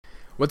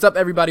What's up,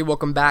 everybody?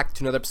 Welcome back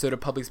to another episode of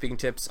Public Speaking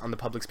Tips on the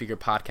Public Speaker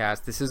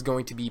Podcast. This is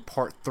going to be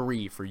part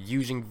 3 for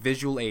using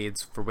visual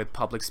aids with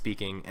public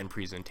speaking and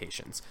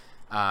presentations.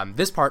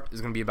 This part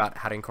is going to be about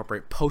how to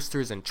incorporate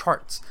posters and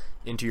charts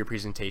into your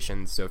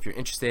presentations. So if you're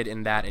interested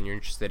in that and you're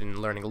interested in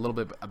learning a little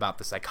bit about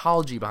the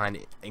psychology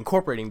behind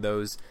incorporating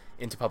those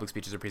into public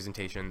speeches or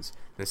presentations,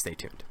 then stay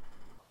tuned.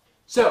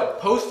 So,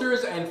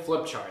 posters and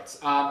flip charts.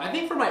 I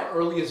think from my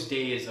earliest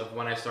days of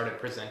when I started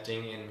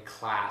presenting in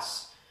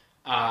class,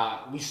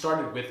 we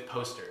started with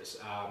posters.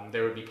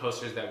 There would be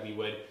posters that we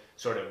would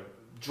sort of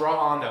draw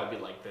on that would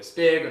be like this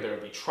big, or there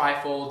would be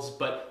trifolds,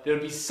 but there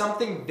would be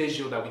something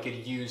visual that we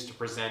could use to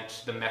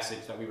present the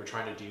message that we were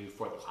trying to do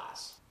for the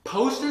class.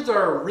 Posters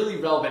are really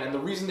relevant, and the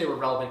reason they were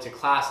relevant to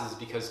classes is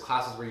because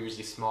classes were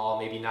usually small,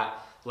 maybe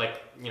not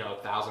like,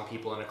 1,000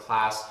 people in a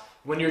class.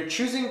 When you're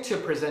choosing to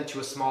present to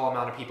a small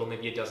amount of people,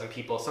 maybe a dozen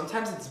people,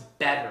 sometimes it's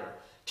better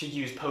to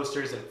use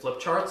posters and flip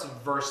charts and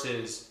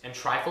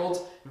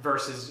trifolds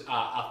versus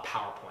a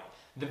PowerPoint.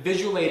 The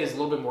visual aid is a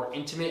little bit more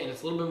intimate and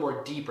it's a little bit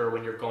more deeper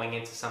when you're going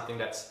into something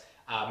that's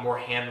more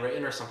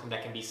handwritten or something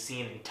that can be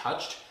seen and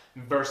touched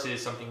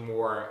versus something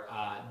more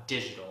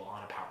digital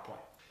on a PowerPoint.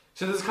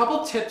 So there's a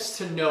couple tips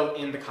to note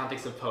in the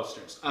context of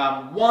posters.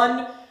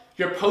 One,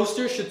 your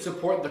poster should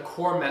support the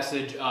core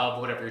message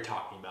of whatever you're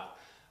talking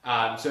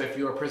about. So if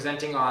you're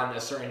presenting on a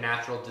certain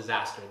natural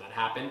disaster that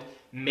happened,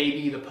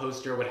 maybe the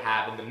poster would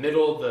have in the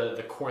middle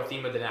the core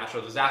theme of the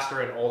natural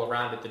disaster and all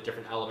around it the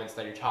different elements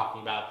that you're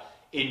talking about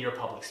in your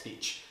public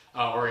speech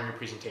or in your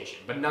presentation.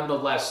 But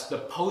nonetheless, the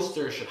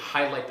poster should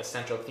highlight the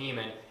central theme,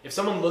 and if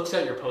someone looks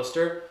at your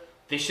poster,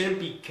 they shouldn't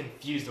be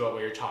confused about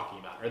what you're talking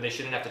about, or they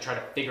shouldn't have to try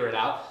to figure it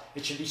out.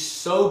 It should be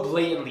so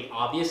blatantly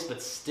obvious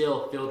but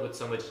still filled with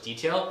so much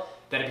detail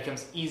that it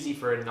becomes easy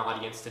for an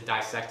audience to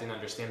dissect and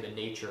understand the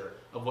nature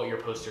of what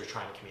your poster is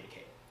trying to communicate.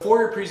 For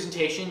your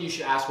presentation, you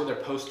should ask whether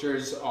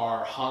posters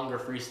are hung or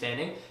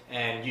freestanding,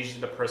 and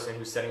usually the person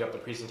who's setting up the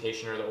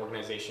presentation or the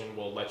organization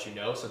will let you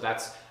know. So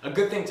that's a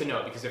good thing to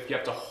know, because if you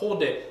have to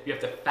hold it, you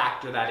have to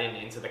factor that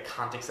into the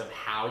context of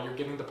how you're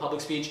giving the public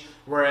speech.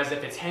 Whereas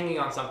if it's hanging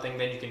on something,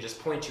 then you can just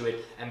point to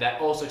it, and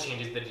that also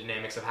changes the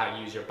dynamics of how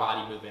you use your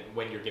body movement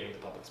when you're giving the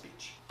public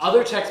speech.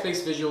 Other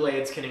text-based visual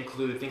aids can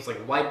include things like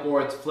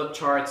whiteboards, flip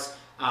charts.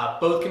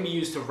 Both can be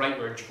used to write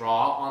or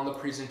draw on the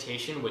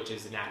presentation, which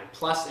is an added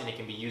plus, and it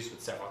can be used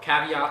with several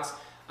caveats.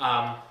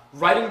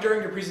 Writing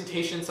during your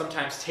presentation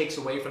sometimes takes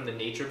away from the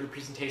nature of your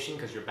presentation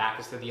because your back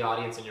is to the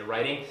audience and you're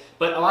writing,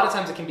 but a lot of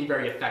times it can be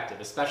very effective,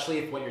 especially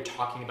if what you're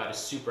talking about is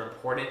super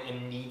important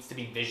and needs to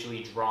be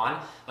visually drawn,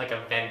 like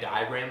a Venn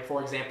diagram,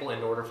 for example,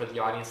 in order for the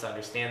audience to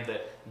understand the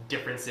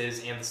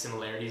differences and the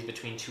similarities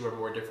between two or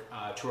more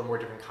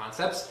different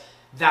concepts.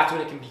 That's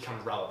when it can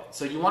become relevant.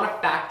 So you want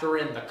to factor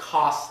in the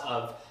cost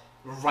of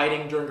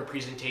writing during a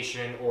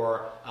presentation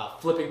or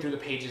flipping through the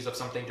pages of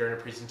something during a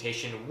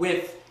presentation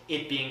with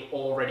it being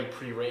already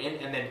pre-written,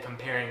 and then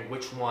comparing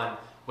which one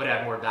would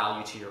add more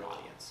value to your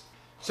audience.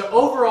 So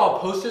overall,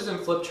 posters and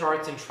flip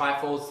charts and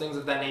trifolds, things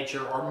of that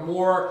nature, are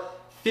more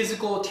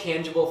physical,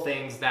 tangible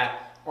things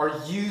that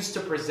are used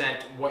to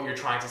present what you're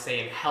trying to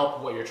say and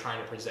help what you're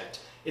trying to present.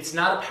 It's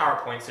not a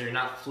PowerPoint, so you're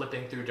not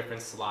flipping through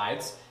different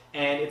slides,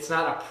 and it's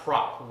not a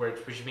prop,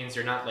 which means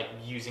you're not like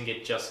using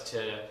it just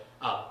to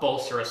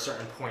bolster a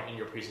certain point in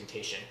your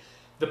presentation.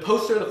 The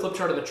poster, the flip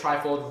chart, or the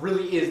trifold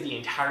really is the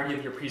entirety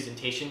of your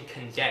presentation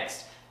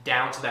condensed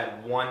down to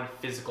that one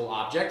physical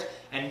object,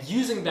 and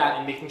using that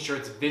and making sure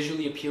it's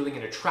visually appealing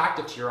and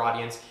attractive to your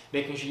audience,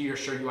 making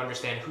sure you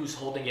understand who's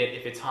holding it,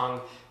 if it's hung,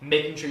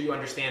 making sure you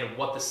understand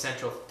what the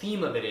central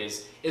theme of it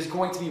is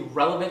going to be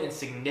relevant and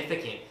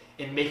significant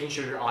in making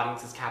sure your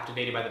audience is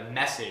captivated by the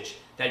message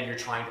that you're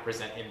trying to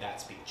present in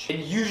that speech. And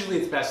usually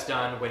it's best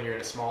done when you're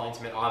in a small,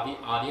 intimate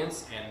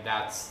audience, and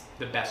that's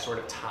the best sort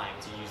of time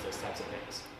to use those types of things.